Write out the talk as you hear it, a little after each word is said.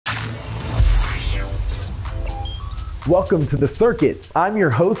Welcome to The Circuit. I'm your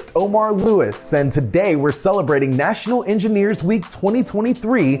host, Omar Lewis, and today we're celebrating National Engineers Week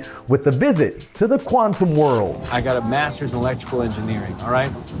 2023 with a visit to the quantum world. I got a master's in electrical engineering, all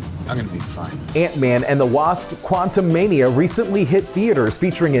right? I'm gonna be fine. Ant-Man and the Wasp: Quantumania recently hit theaters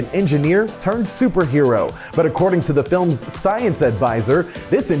featuring an engineer turned superhero. But according to the film's science advisor,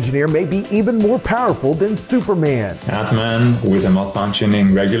 this engineer may be even more powerful than Superman. Ant-Man with a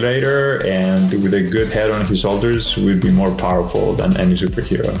malfunctioning regulator and with a good head on his shoulders would be more powerful than any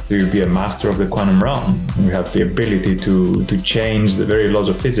superhero. He would be a master of the quantum realm. We have the ability to change the very laws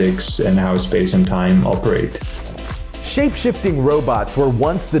of physics and how space and time operate. Shapeshifting robots were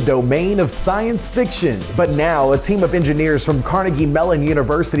once the domain of science fiction, but now a team of engineers from Carnegie Mellon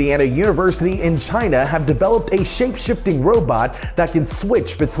University and a university in China have developed a shape-shifting robot that can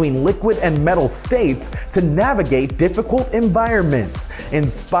switch between liquid and metal states to navigate difficult environments.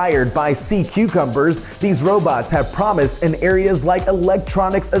 Inspired by sea cucumbers, these robots have promise in areas like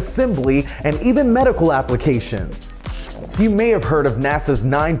electronics assembly and even medical applications. You may have heard of NASA's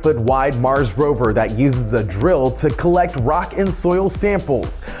 9-foot-wide Mars rover that uses a drill to collect rock and soil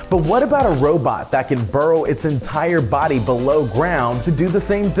samples. But what about a robot that can burrow its entire body below ground to do the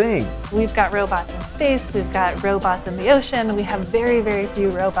same thing? We've got robots in space, we've got robots in the ocean, we have very, very few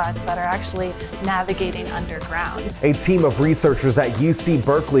robots that are actually navigating underground. A team of researchers at UC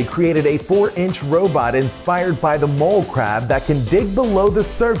Berkeley created a 4-inch robot inspired by the mole crab that can dig below the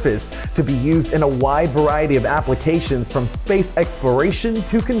surface to be used in a wide variety of applications from space exploration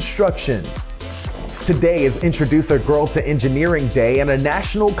to construction. Today is Introduce a Girl to Engineering Day, and a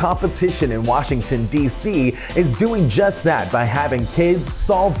national competition in Washington, D.C. is doing just that by having kids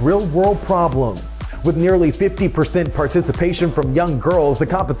solve real-world problems. With nearly 50% participation from young girls, the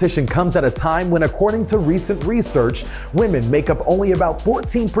competition comes at a time when, according to recent research, women make up only about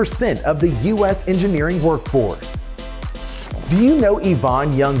 14% of the U.S. engineering workforce. Do you know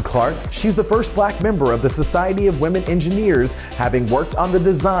Yvonne Young Clark? She's the first Black member of the Society of Women Engineers, having worked on the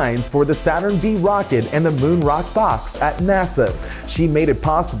designs for the Saturn V rocket and the Moon rock box at NASA. She made it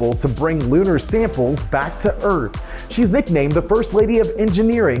possible to bring lunar samples back to Earth. She's nicknamed the First Lady of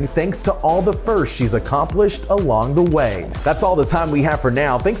Engineering thanks to all the firsts she's accomplished along the way. That's all the time we have for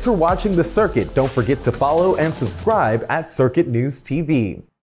now. Thanks for watching The Circuit. Don't forget to follow and subscribe at Circuit News TV.